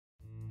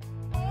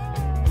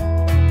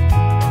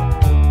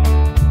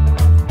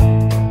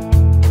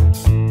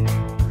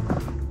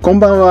こん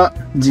ばんは。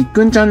じっ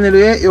くんチャンネル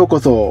へようこ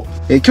そ。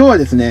今日は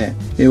ですね、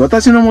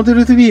私のモデ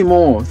ル3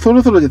もそ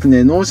ろそろです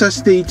ね、納車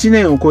して1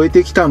年を超え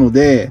てきたの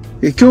で、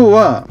今日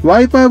はワ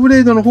イパーブ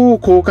レードの方を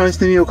交換し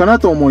てみようかな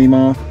と思い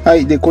ます。は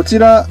い。で、こち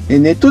ら、ネ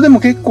ットでも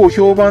結構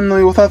評判の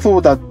良さそ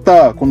うだっ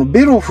た、この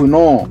ベロフ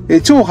の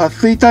超撥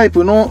水タイ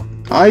プの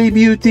アイ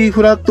ビューティー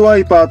フラットワ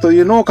イパーと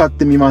いうのを買っ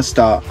てみまし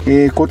た。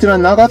こちら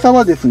長さ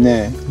はです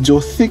ね、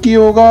助手席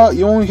用が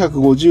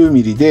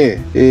 450mm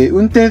で、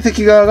運転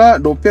席側が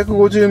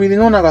 650mm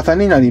の長さ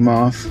になり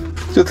ます。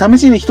ちょっと試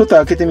しに一つ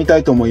開けてみた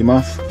いと思い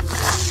ます。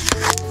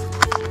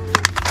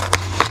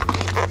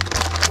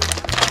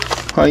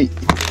はい。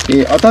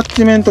アタッ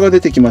チメントが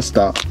出てきまし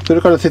た。そ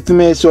れから説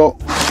明書。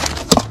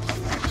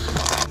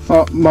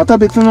また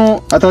別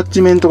のアタッ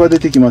チメントが出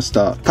てきまし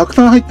た。たく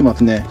さん入ってま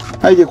すね。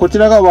はい。で、こち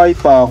らがワイ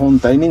パー本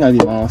体になり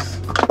ます。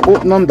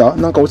なんだ？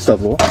なんか落ちた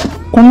ぞ。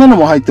こんなの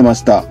も入ってま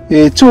した。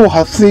超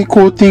撥水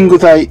コーティング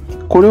剤。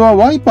これは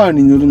ワイパー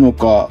に塗るの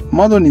か、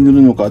窓に塗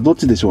るのか、どっ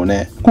ちでしょう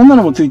ね。こんな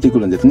のもついてく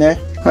るんですね。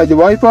はい。で、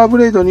ワイパーブ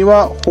レードに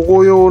は保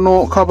護用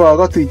のカバー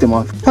がついて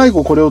ます。最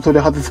後これを取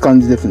り外す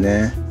感じです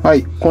ね。は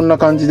い。こんな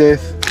感じで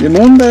す。で、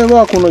問題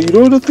はこの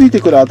色々つい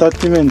てくるアタッ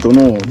チメント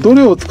のど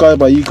れを使え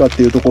ばいいかっ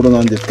ていうところな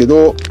んですけ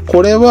ど、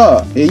これ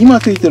は今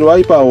ついてるワ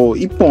イパーを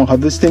1本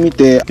外してみ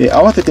て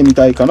合わせてみ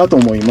たいかなと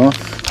思います。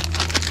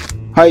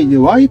はい。で、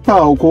ワイ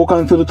パーを交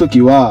換すると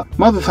きは、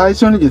まず最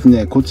初にです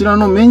ね、こちら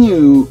のメニ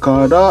ュー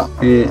から、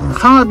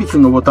サービス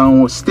のボタン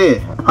を押し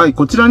て、はい、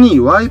こちらに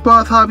ワイパ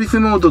ーサービス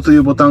モードとい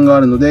うボタンがあ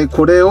るので、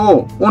これ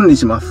をオンに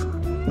します。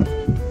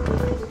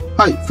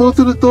はい。そう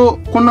すると、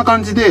こんな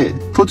感じで、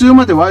途中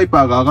までワイ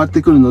パーが上がっ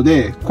てくるの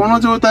で、この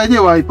状態で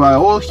ワイパー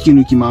を引き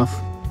抜きま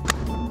す。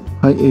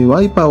はい。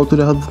ワイパーを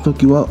取り外すと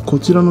きは、こ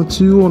ちらの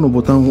中央の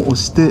ボタンを押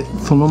して、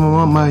そのま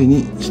ま前に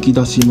引き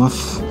出しま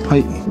す。は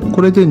い。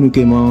これで抜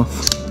けま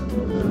す。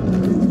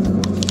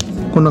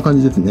こんな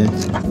感じですね。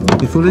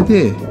それ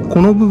で、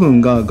この部分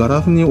がガ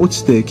ラスに落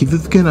ちて傷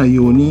つけない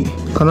ように、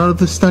必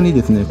ず下に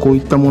ですね、こうい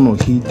ったものを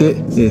引い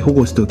て、保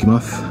護しておき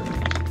ます。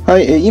は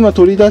い、今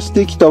取り出し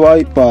てきたワ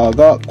イパー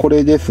がこ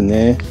れです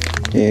ね。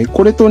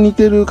これと似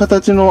てる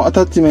形のア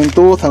タッチメン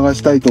トを探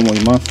したいと思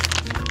います。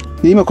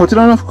で、今こち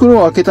らの袋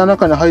を開けた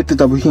中に入って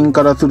た部品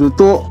からする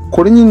と、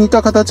これに似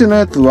た形の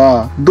やつ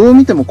は、どう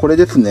見てもこれ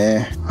です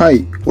ね。は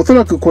い。おそ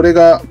らくこれ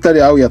がぴった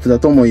り合うやつだ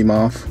と思い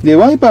ます。で、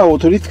ワイパーを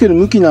取り付ける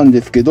向きなん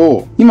ですけ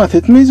ど、今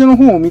説明書の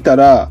方を見た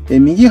ら、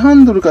右ハ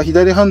ンドルか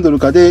左ハンドル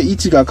かで位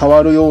置が変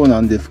わるような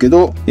んですけ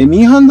ど、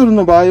右ハンドル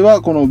の場合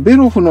は、このベ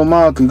ロフの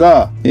マーク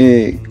が、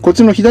こっ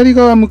ちの左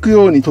側向く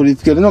ように取り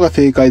付けるのが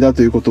正解だ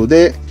ということ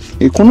で、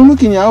この向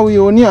きに合う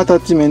ようにアタッ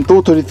チメント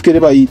を取り付け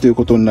ればいいという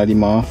ことになり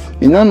ま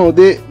す。なの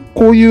で、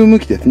こういう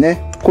向きです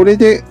ね。これ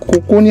で、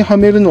ここには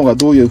めるのが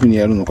どういう風に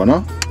やるのか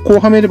な？こう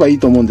はめればいい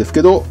と思うんです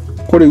けど、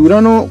これ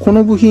裏のこ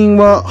の部品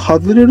は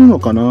外れるの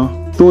かな？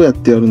どうやっ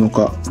てやるの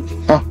か。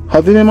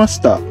外れま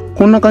した。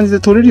こんな感じで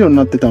取れるように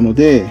なってたの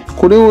で、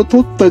これを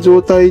取った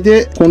状態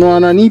で、この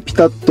穴にピ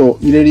タッと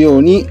入れるよ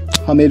うに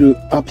はめる。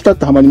ピタッ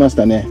とはまりまし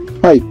たね。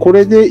はい。こ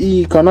れで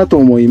いいかなと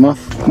思いま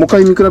す。もう一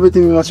回見比べて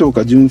みましょう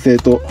か。純正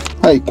と。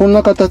はい。こん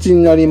な形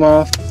になり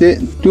ます。で、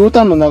両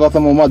端の長さ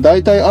も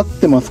大体合っ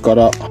てますか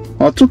ら、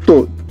ちょっ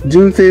と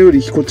純正よ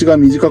りこっちが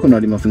短くな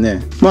ります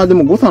ね。で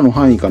も誤差の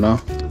範囲かな。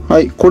は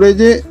い。これ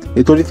で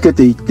取り付け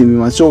ていってみ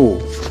ましょう。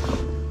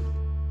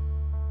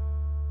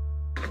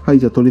はい。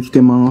じゃあ取り付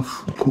けま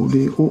す。こ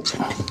れを、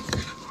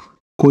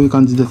こういう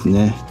感じです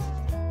ね。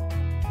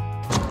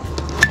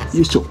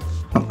よいしょ。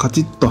カ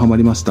チッとはま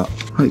りました。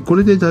はい。こ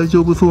れで大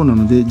丈夫そうな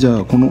ので、じ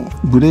ゃあこの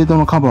ブレード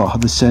のカバーを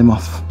外しちゃいま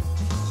す。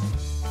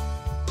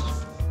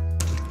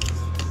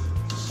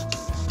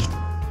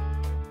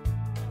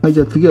はい。じ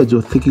ゃあ次は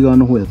助手席側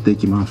の方やってい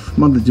きます。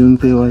まず純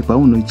正ワイパー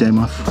を抜いちゃい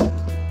ます。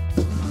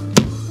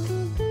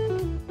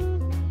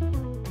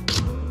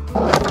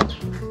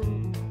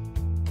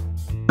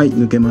はい。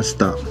抜けまし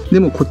た。で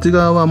もこっち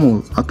側はも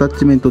うアタッ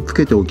チメントつ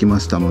けておきま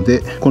したの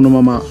で、この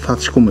まま差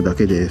し込むだ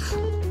けです。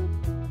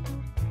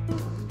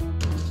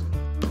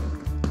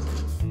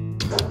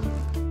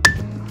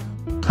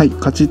はい。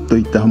カチッと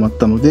いってはまっ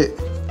たので、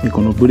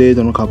このブレー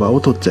ドのカバーを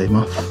取っちゃい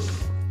ます。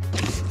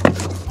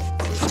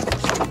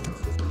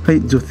は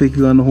い。助手席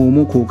側の方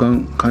も交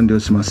換完了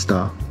しまし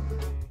た。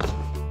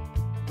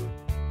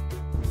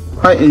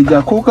はい。じゃ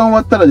あ交換終わ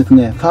ったらです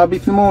ね、サービ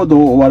スモード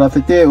を終わら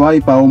せてワ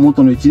イパーを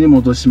元の位置に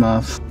戻し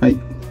ます。はい。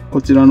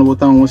こちらのボ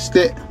タンを押し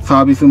て、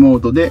サービスモ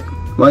ードで、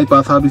ワイ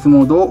パーサービス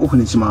モードをオフ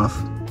にしま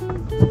す。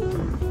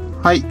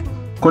はい。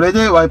これ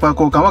でワイパー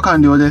交換は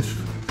完了です。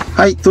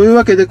はい。という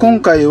わけで今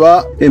回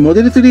は、モ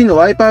デル3の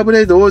ワイパーブ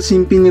レードを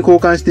新品に交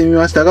換してみ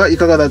ましたが、い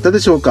かがだったで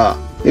しょうか？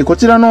こ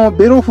ちらの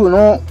ベロフ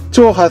の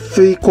超撥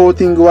水コー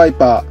ティングワイ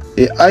パ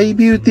ー、アイ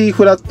ビューティー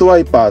フラットワ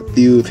イパーっ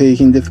ていう製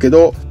品ですけ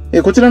ど、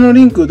こちらの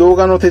リンク動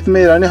画の説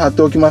明欄に貼っ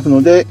ておきます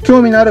ので、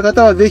興味のある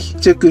方はぜひ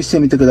チェックして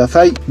みてくだ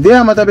さい。で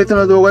はまた別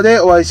の動画で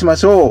お会いしま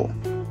しょ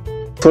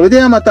う。それで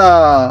はま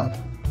た。